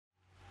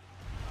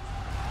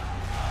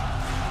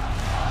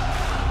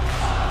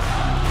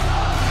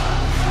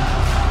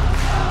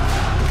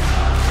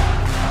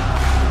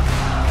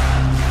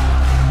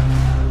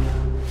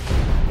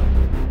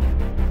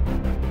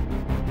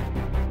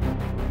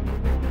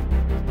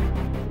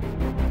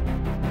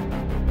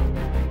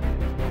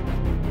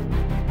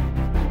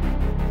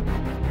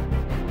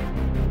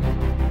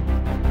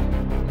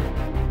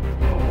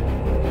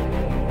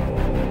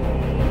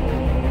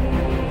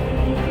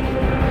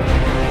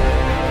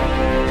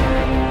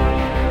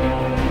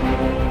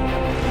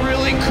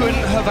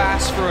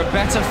for a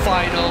better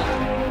final.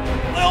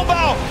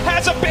 Lilbow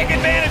has a big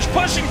advantage,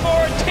 pushing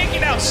forward,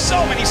 taking out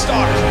so many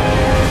stars.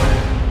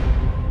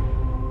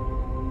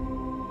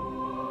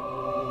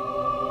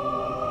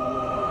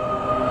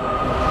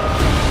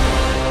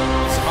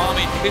 This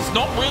army is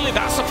not really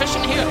that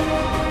sufficient here.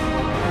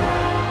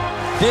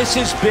 This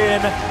has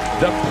been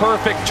the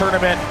perfect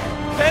tournament.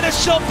 Venice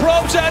still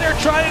probes at her,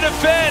 trying to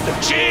defend.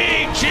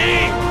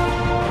 GG!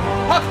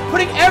 Puck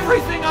putting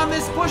everything on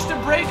this push to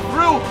break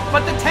through,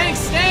 but the tanks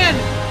stand.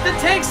 The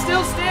tanks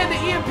still stand. The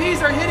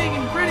EMPs are hitting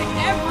and gritting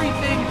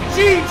everything.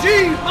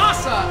 GG,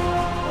 Massa!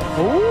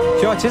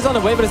 George is on the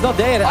way, but it's not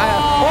there.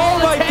 Oh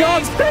my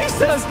God,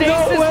 Stasis!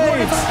 No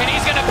way! And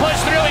he's going to push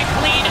through and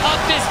clean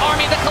up this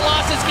army. The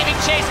Colossus giving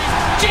chase.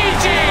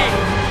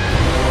 GG!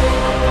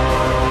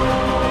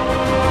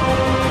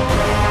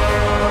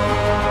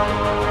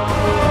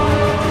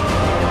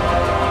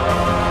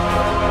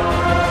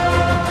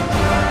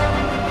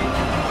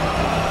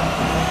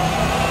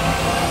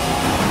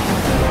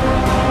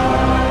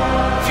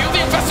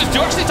 Do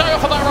actually die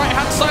off on that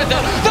right-hand side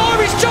there. The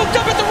army's choked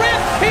up at the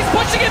ramp. He's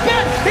pushing it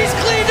back. He's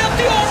cleaned up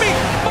the army.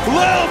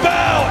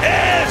 Lilbow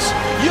is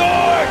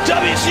your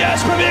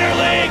WCS Premier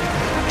League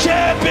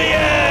champion.